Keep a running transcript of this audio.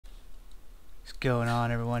going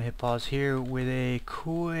on, everyone? Hit pause here with a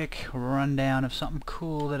quick rundown of something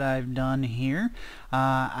cool that I've done here.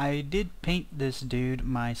 I did paint this dude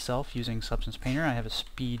myself using Substance Painter. I have a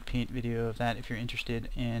Speedpaint video of that if you're interested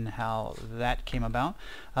in how that came about.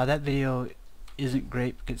 That video isn't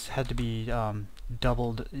great because it had to be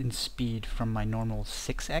doubled in speed from my normal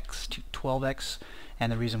 6x to 12x,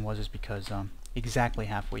 and the reason was because exactly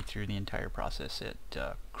halfway through the entire process it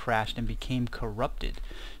crashed and became corrupted,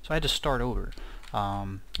 so I had to start over,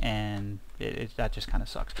 and that just kind of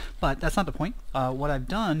sucks. But that's not the point. What I've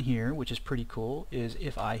done here, which is pretty cool, is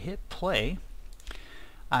if I hit play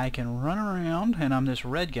I can run around and I'm this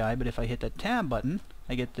red guy, but if I hit the tab button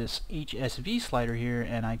I get this HSV slider here,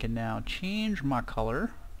 and I can now change my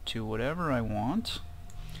color to whatever I want.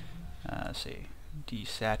 Say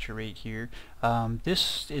desaturate here.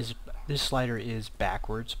 This slider is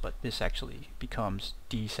backwards, but this actually becomes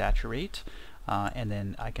desaturate, and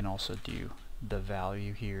then I can also do the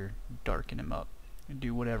value here, darken him up,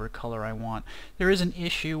 do whatever color I want. There is an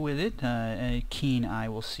issue with it. A keen eye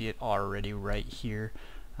will see it already right here.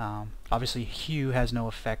 Obviously hue has no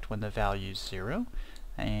effect when the value is 0,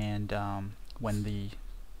 and when the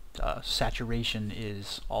saturation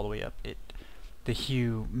is all the way up, the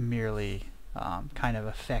hue merely kind of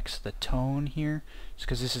affects the tone here, just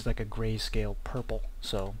because this is like a grayscale purple,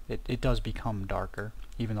 so it does become darker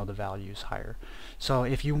even though the value is higher. So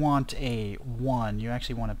if you want a 1, you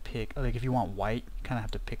actually want to pick, like if you want white, you kind of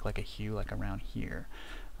have to pick like a hue like around here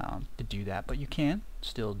to do that, but you can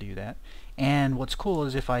still do that. And what's cool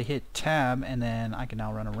is if I hit tab and then I can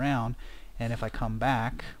now run around, and if I come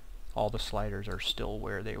back all the sliders are still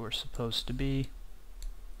where they were supposed to be,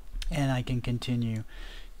 and I can continue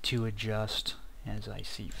to adjust as I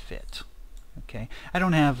see fit. Okay, I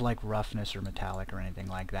don't have like roughness or metallic or anything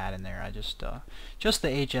like that in there. I just the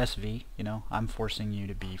HSV, you know, I'm forcing you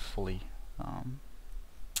to be fully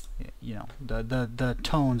you know, the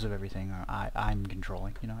tones of everything I'm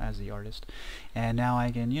controlling, you know, as the artist. And now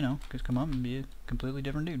I can, you know, just come up and be a completely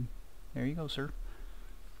different dude. There you go, sir.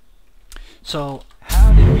 So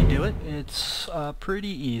how did we do it? It's pretty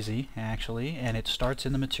easy actually, and it starts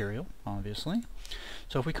in the material, obviously.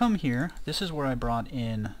 So if we come here, this is where I brought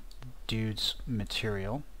in dude's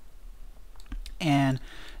material, and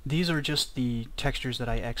these are just the textures that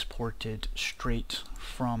I exported straight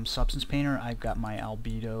from Substance Painter. I've got my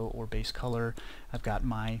albedo or base color, I've got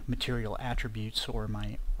my material attributes or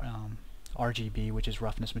my RGB, which is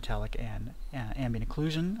roughness, metallic, and ambient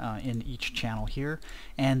occlusion in each channel here,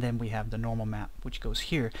 and then we have the normal map which goes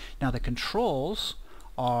here. Now the controls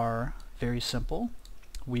are very simple.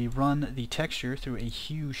 We run the texture through a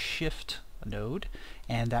hue shift node,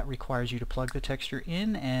 and that requires you to plug the texture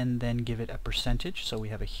in and then give it a percentage, so we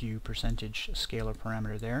have a hue percentage scalar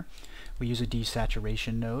parameter there. We use a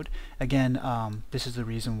desaturation node. Again, this is the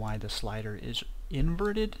reason why the slider is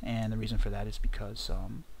inverted, and the reason for that is because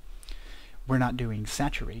we're not doing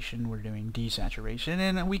saturation, we're doing desaturation,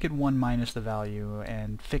 and we could 1- the value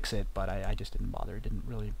and fix it, but I just didn't bother. It didn't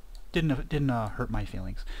really hurt my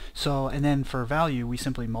feelings. So, and then for value we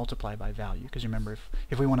simply multiply by value, because remember,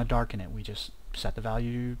 if we want to darken it, we just set the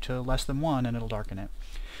value to less than 1 and it'll darken it.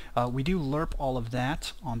 We do lerp all of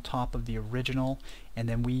that on top of the original, and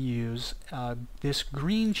then we use this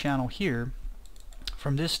green channel here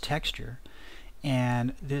from this texture,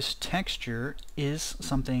 and this texture is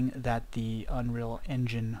something that the Unreal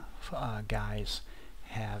Engine guys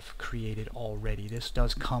have created already. This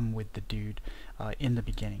does come with the dude in the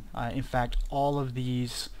beginning. In fact, all of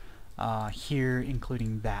these here,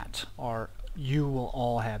 including that, you will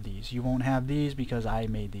all have these. You won't have these because I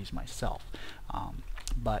made these myself.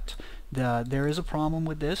 But there is a problem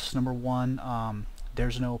with this. Number one,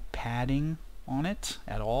 there's no padding on it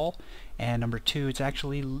at all, and number two, it's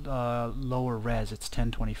actually lower res. It's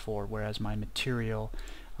 1024, whereas my material,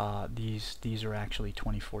 these are actually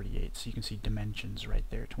 2048, so you can see dimensions right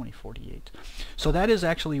there, 2048. So that is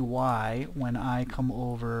actually why when I come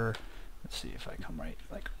over, let's see if I come right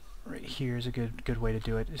here is a good way to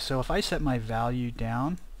do it. So if I set my value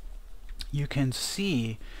down, you can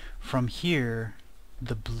see from here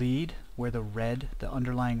the bleed where the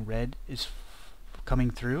underlying red is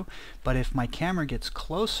coming through, but if my camera gets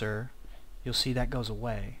closer, you'll see that goes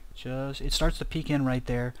away. It starts to peek in right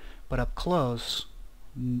there, but up close,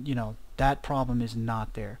 you know, that problem is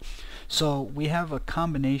not there. So we have a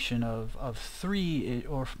combination of 3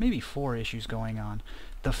 or maybe 4 issues going on.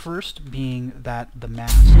 The first being that the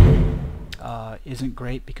mask isn't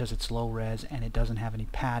great because it's low res and it doesn't have any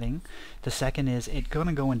padding. The second is it's going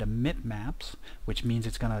to go into mip maps, which means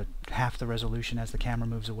it's going to half the resolution as the camera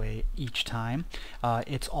moves away each time.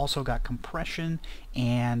 It's also got compression,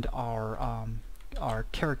 and our our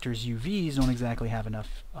character's UVs don't exactly have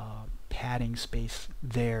enough padding space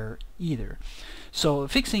there either. So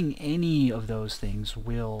fixing any of those things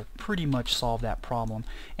will pretty much solve that problem.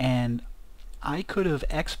 And I could have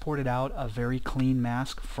exported out a very clean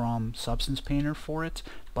mask from Substance Painter for it,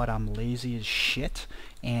 but I'm lazy as shit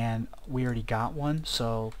and we already got one.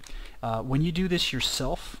 So when you do this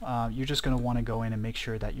yourself, you're just going to want to go in and make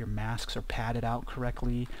sure that your masks are padded out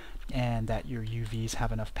correctly and that your UVs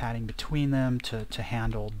have enough padding between them to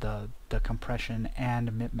handle the compression and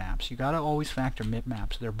bitmaps. You got to always factor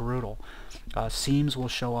bitmaps. They're brutal. Seams will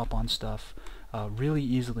show up on stuff really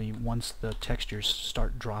easily once the textures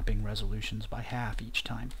start dropping resolutions by half each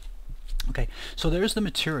time. Okay, so there's the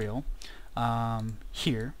material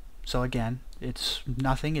here. So again, it's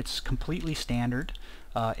nothing. It's completely standard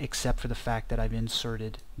except for the fact that I've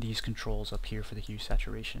inserted these controls up here for the hue,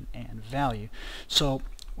 saturation, and value. So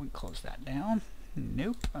we close that down.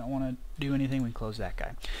 Nope, I don't want to do anything. We close that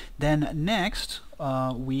guy. Then next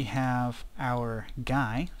we have our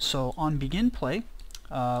guy. So on begin play,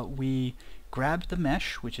 we grab the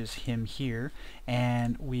mesh, which is him here,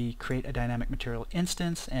 and we create a dynamic material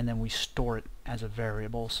instance, and then we store it as a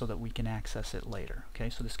variable so that we can access it later. Okay,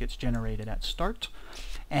 so this gets generated at start.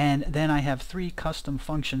 And then I have 3 custom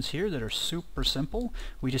functions here that are super simple.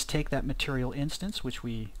 We just take that material instance, which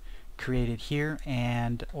we created here,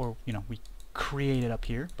 and we create it up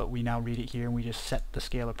here, but we now read it here and we just set the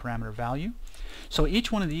scalar parameter value. So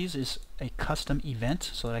each one of these is a custom event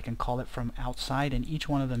so that I can call it from outside, and each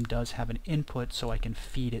one of them does have an input so I can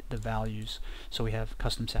feed it the values. So we have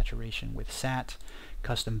custom saturation with sat,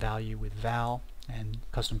 custom value with val, and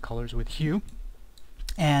custom colors with hue.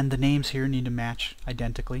 And the names here need to match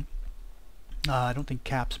identically. I don't think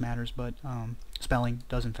caps matters, but spelling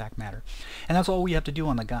does in fact matter. And that's all we have to do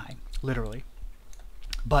on the guy, literally.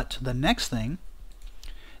 But the next thing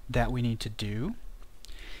that we need to do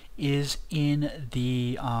is in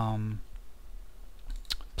the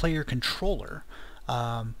player controller.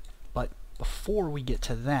 But before we get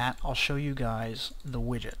to that, I'll show you guys the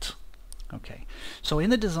widget. Okay, so in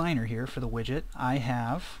the designer here for the widget, I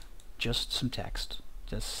have just some text,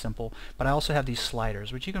 just simple, but I also have these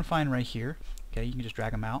sliders, which you can find right here. Okay, you can just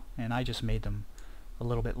drag them out, and I just made them a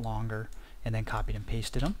little bit longer and then copied and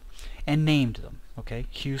pasted them and named them. Okay,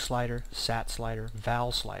 hue slider, sat slider,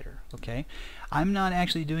 val slider. Okay, I'm not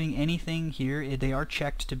actually doing anything here. They are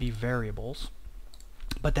checked to be variables,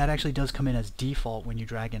 but that actually does come in as default when you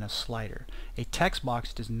drag in a slider. A text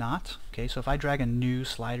box does not. Okay, so if I drag a new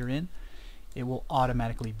slider in, it will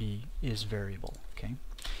automatically be is variable. Okay,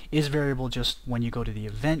 is variable just when you go to the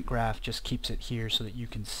event graph just keeps it here so that you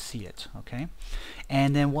can see it. Okay,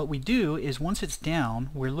 and then what we do is once it's down,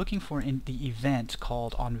 we're looking for in the event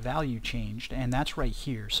called on value changed, and that's right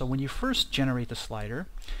here. So when you first generate the slider,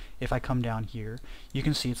 if I come down here, you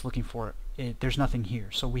can see it's looking for it. There's nothing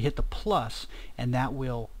here, so we hit the plus and that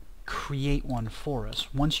will create one for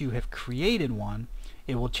us. Once you have created one,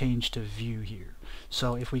 it will change to view here.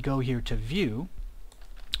 So if we go here to view,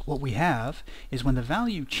 what we have is when the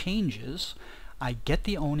value changes, I get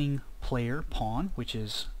the owning player pawn, which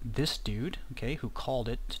is this dude, okay, who called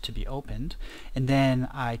it to be opened, and then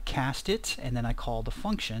I cast it, and then I call the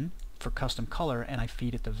function for custom color, and I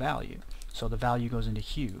feed it the value. So the value goes into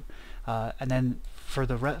hue. And then for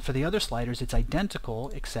the other sliders, it's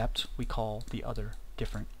identical, except we call the other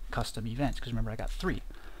different custom events, because remember I got 3.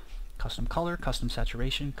 Custom color, custom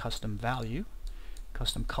saturation, custom value,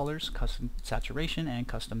 custom colors, custom saturation, and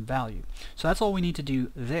custom value. So that's all we need to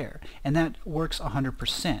do there, and that works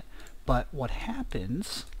 100%. But what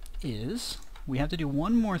happens is we have to do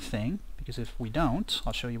one more thing, because if we don't,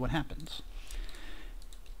 I'll show you what happens.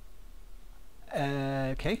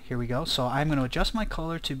 Okay, here we go. So I'm going to adjust my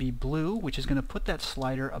color to be blue, which is going to put that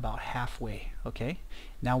slider about halfway. Okay,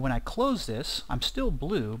 now when I close this, I'm still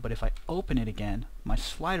blue, but if I open it again, my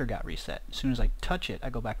slider got reset. As soon as I touch it, I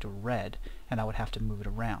go back to red, and I would have to move it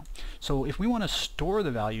around. So if we want to store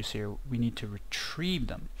the values here, we need to retrieve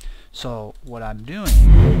them. So what I'm doing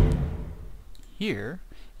here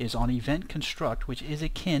is on event construct, which is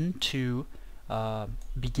akin to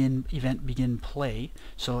begin play.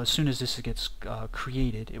 So as soon as this gets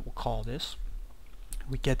created, it will call this.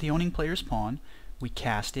 We get the owning player's pawn, we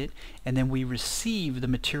cast it, and then we receive the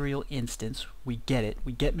material instance. We get it.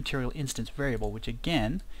 We get material instance variable, which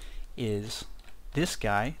again is this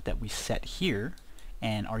guy that we set here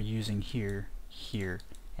and are using here, here,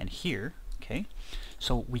 and here. Okay,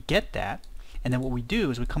 so we get that, and then what we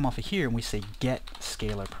do is we come off of here and we say get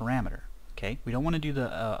scalar parameter. Okay, we don't want to do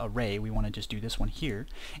the array, we want to just do this one here,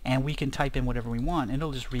 and we can type in whatever we want and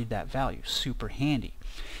it'll just read that value. Super handy.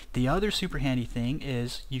 The other super handy thing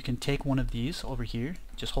is you can take one of these over here,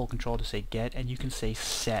 just hold control to say get, and you can say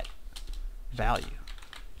set value,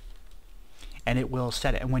 and it will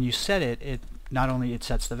set it. And when you set it, it not only it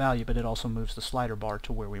sets the value, but it also moves the slider bar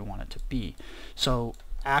to where we want it to be. So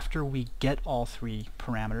after we get all three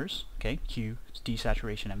parameters, okay, hue,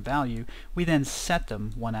 desaturation, and value, we then set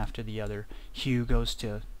them one after the other. Hue goes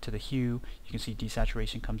to the hue. You can see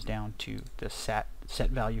desaturation comes down to the set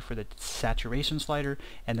value for the saturation slider,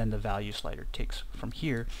 and then the value slider takes from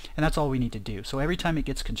here, and that's all we need to do. So every time it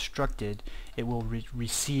gets constructed, it will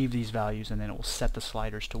receive these values, and then it will set the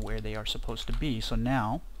sliders to where they are supposed to be. So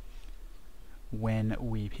now when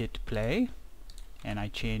we hit play and I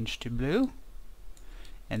change to blue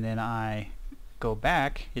and then I go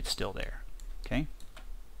back, it's still there. Okay,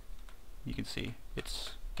 you can see it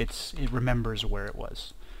remembers where it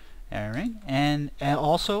was. Alright, and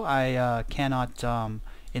also I cannot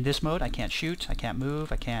in this mode I can't shoot, I can't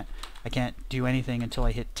move, I can't do anything until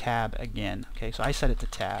I hit tab again. Okay, so I set it to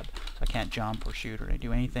tab, so I can't jump or shoot or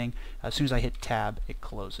do anything. As soon as I hit tab, it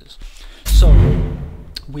closes. So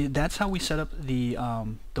that's how we set up the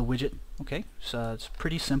widget. Okay, so it's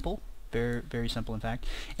pretty simple, very simple in fact.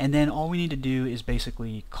 And then all we need to do is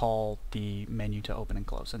basically call the menu to open and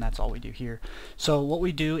close, and that's all we do here. So what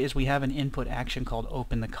we do is we have an input action called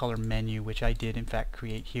open the color menu, which I did in fact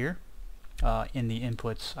create here. In the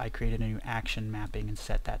inputs, I created a new action mapping and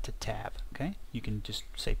set that to tab. Okay, you can just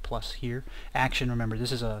say plus here. Action, remember,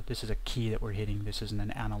 this is a key that we're hitting. This isn't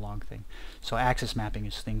an analog thing. So axis mapping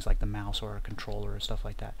is things like the mouse or a controller or stuff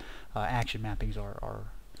like that. Action mappings are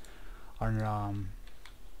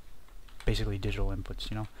basically digital inputs,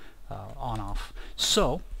 you know, on off.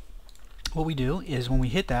 So what we do is when we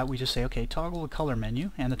hit that, we just say, okay, toggle the color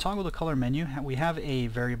menu, and the toggle the color menu, we have a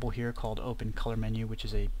variable here called open color menu, which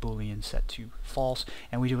is a boolean set to false,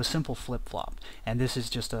 and we do a simple flip-flop, and this is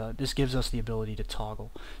just this gives us the ability to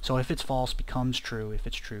toggle. So if it's false, becomes true; if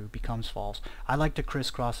it's true, becomes false. I like to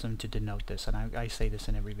crisscross them to denote this, and I say this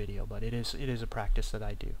in every video, but it is a practice that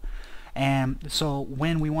I do. And so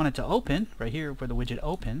when we want it to open, right here where the widget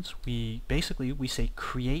opens, we say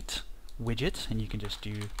create widget, and you can just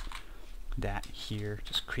do that here,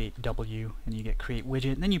 just create W, and you get create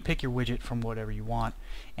widget, and then you pick your widget from whatever you want,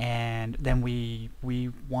 and then we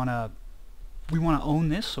want to own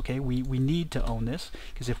this. Okay, we need to own this,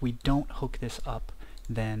 because if we don't hook this up,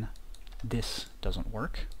 then this doesn't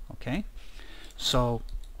work. Okay, so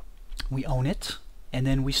we own it, and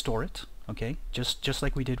then we store it. Okay, just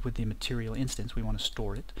like we did with the material instance, we want to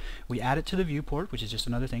store it. We add it to the viewport, which is just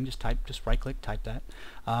another thing. Just right click, type that.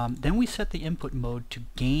 Then we set the input mode to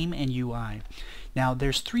game and UI. Now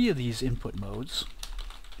there's three of these input modes.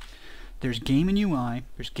 There's game and UI,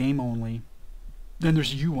 there's game only, then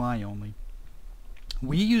there's UI only.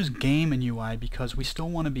 We use game and UI because we still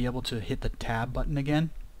want to be able to hit the tab button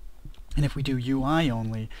again. And if we do UI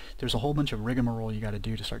only, there's a whole bunch of rigmarole you got to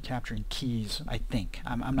do to start capturing keys, I think.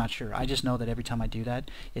 I'm not sure. I just know that every time I do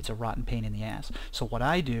that, it's a rotten pain in the ass. So what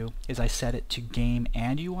I do is I set it to game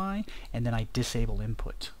and UI, and then I disable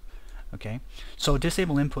input. Okay? So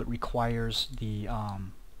disable input requires the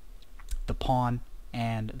pawn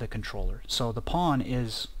and the controller. So the pawn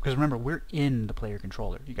is, because remember, we're in the player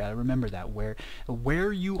controller. You got to remember that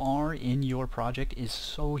where you are in your project is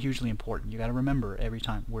so hugely important. You got to remember every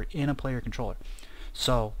time we're in a player controller.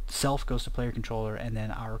 So self goes to player controller, and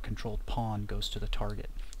then our controlled pawn goes to the target.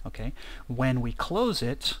 Okay, when we close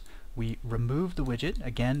it, we remove the widget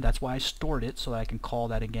again. That's why I stored it, so that I can call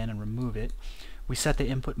that again and remove it. We set the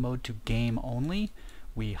input mode to game only.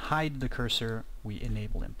 We hide the cursor. We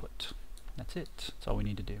enable input. That's it. That's all we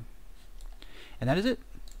need to do. And that is it.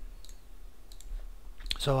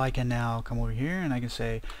 So I can now come over here and I can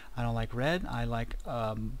say, I don't like red, I like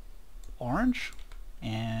orange,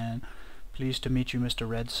 and pleased to meet you, Mr.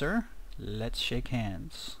 Red, sir. Let's shake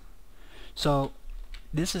hands. So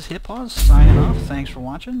this is HitPaws signing off. Thanks for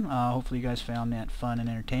watching. Hopefully you guys found that fun and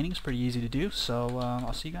entertaining. It's pretty easy to do. So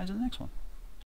I'll see you guys in the next one.